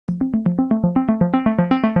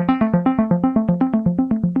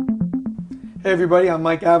Hey everybody, I'm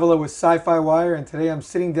Mike Avila with Sci-Fi Wire, and today I'm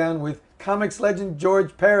sitting down with comics legend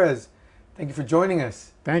George Perez. Thank you for joining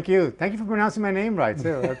us. Thank you. Thank you for pronouncing my name right,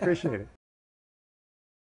 too. I appreciate it.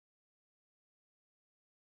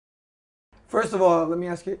 First of all, let me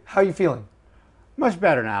ask you, how are you feeling? Much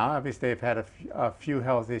better now. Obviously, I've had a few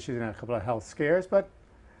health issues and a couple of health scares, but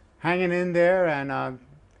hanging in there and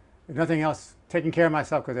if nothing else, taking care of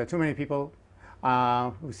myself because there are too many people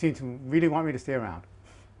who seem to really want me to stay around.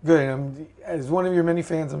 Good. As one of your many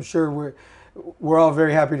fans, I'm sure we're all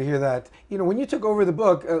very happy to hear that. You know, when you took over the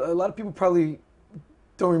book, a lot of people probably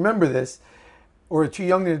don't remember this or are too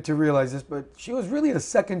young to realize this, but she was really a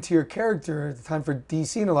second-tier character at the time for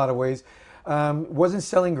DC in a lot of ways. Wasn't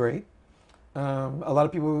selling great. A lot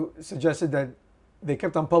of people suggested that they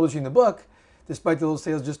kept on publishing the book despite the low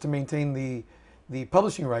sales just to maintain the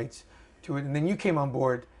publishing rights to it. And then you came on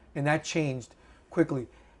board and that changed quickly.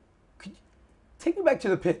 Could you take me back to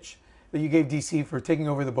the pitch that you gave DC for taking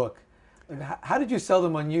over the book? Like, how did you sell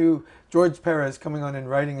them on you, George Perez, coming on and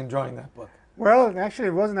writing and drawing that book? Well, actually,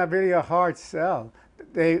 it wasn't really a hard sell.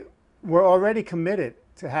 They were already committed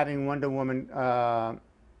to having Wonder Woman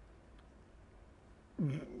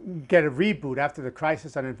get a reboot after the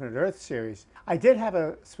Crisis on Infinite Earth series. I did have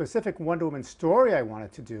a specific Wonder Woman story I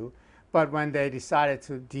wanted to do, but when they decided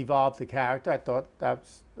to devolve the character, I thought that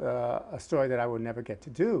was a story that I would never get to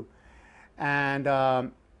do. And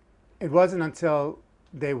it wasn't until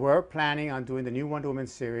they were planning on doing the new Wonder Woman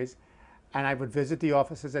series, and I would visit the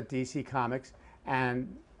offices at DC Comics,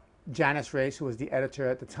 and Janice Race, who was the editor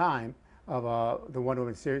at the time of the Wonder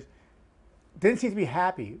Woman series, didn't seem to be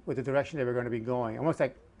happy with the direction they were going to be going. Almost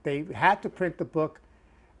like they had to print the book.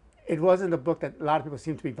 It wasn't a book that a lot of people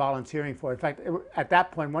seemed to be volunteering for. In fact, at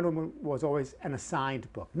that point, Wonder Woman was always an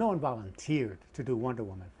assigned book. No one volunteered to do Wonder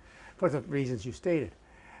Woman for the reasons you stated.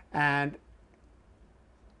 And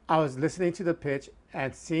I was listening to the pitch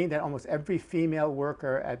and seeing that almost every female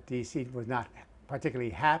worker at DC was not particularly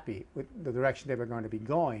happy with the direction they were going to be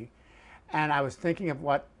going. And I was thinking of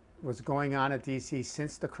what was going on at DC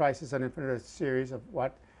since the Crisis on Infinite Earth series, of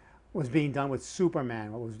what was being done with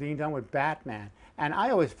Superman, what was being done with Batman. And I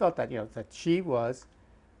always felt that, that she was,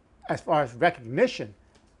 as far as recognition,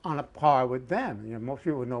 on a par with them. Most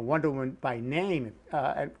people would know Wonder Woman by name,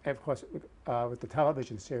 and of course with the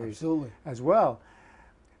television series. Absolutely. As well.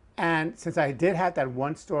 And since I did have that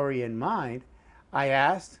one story in mind, I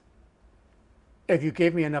asked, if you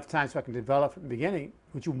gave me enough time so I can develop from the beginning,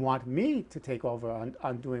 would you want me to take over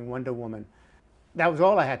on doing Wonder Woman? That was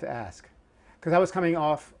all I had to ask. Because I was coming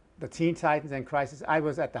off the Teen Titans and Crisis. I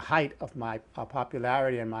was at the height of my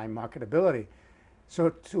popularity and my marketability. So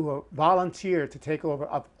to volunteer to take over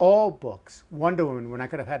of all books, Wonder Woman, when I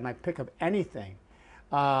could have had my pick of anything,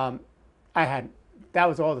 that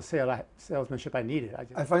was all the salesmanship I needed.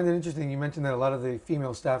 I find it interesting you mentioned that a lot of the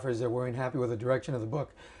female staffers that weren't happy with the direction of the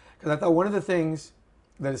book. Because I thought one of the things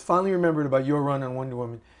that is fondly remembered about your run on Wonder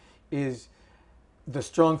Woman is the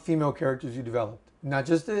strong female characters you developed. Not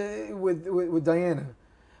just with Diana,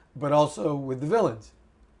 but also with the villains.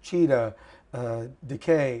 Cheetah,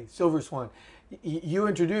 Decay, Silver Swan. You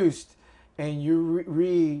introduced and you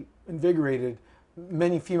reinvigorated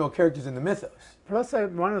many female characters in the mythos. Plus,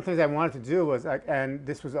 one of the things I wanted to do was, and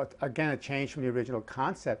this was, again, a change from the original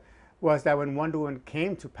concept, was that when Wonder Woman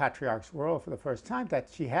came to Patriarch's world for the first time, that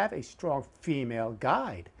she had a strong female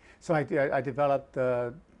guide. So I developed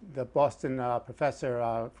the Boston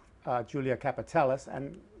professor, Julia Capitellis,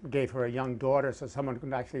 and gave her a young daughter so someone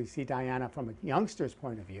could actually see Diana from a youngster's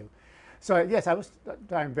point of view. So yes, I was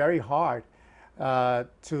trying very hard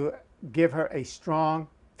to give her a strong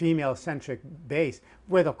female-centric base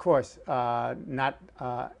with, of course, not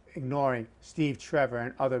ignoring Steve Trevor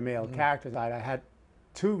and other male characters. I had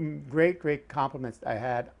two great compliments I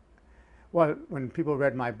had. Well, when people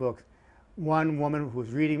read my book, one woman who was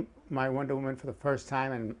reading my Wonder Woman for the first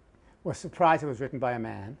time and was surprised it was written by a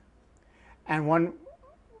man, and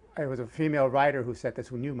it was a female writer who said this,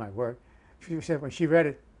 who knew my work. She said when she read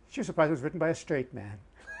it, she was surprised it was written by a straight man.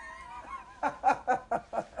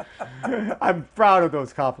 I'm proud of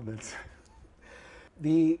those compliments.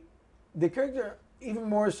 The character, even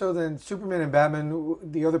more so than Superman and Batman,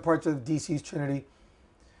 the other parts of DC's Trinity,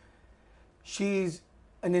 she's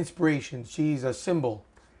an inspiration. She's a symbol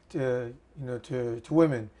to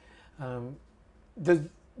women. Does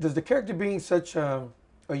the character being such a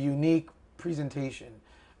unique presentation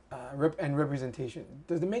and representation,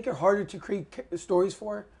 does it make it harder to create stories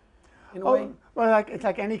for her? In a way? Well, it's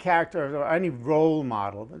like any character or any role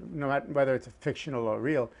model, no matter whether it's fictional or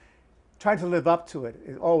real. Trying to live up to it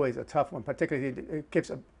is always a tough one. Particularly, it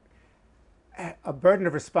gives a burden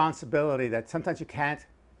of responsibility that sometimes you can't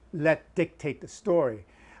let dictate the story.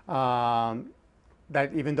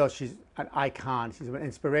 That even though she's an icon, she's an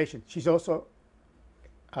inspiration, she's also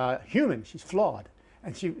human. She's flawed,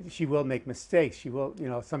 and she will make mistakes. She will, you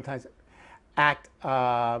know, sometimes act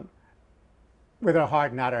with her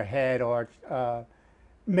heart, not her head, or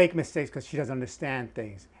make mistakes because she doesn't understand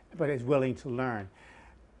things, but is willing to learn.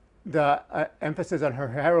 The emphasis on her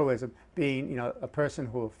heroism being, you know, a person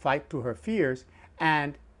who will fight through her fears,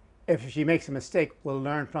 and if she makes a mistake, will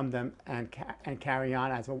learn from them and carry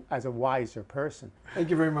on as a wiser person.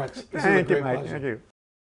 Thank you very much. This was a Thank you, great Mike. pleasure. Thank you.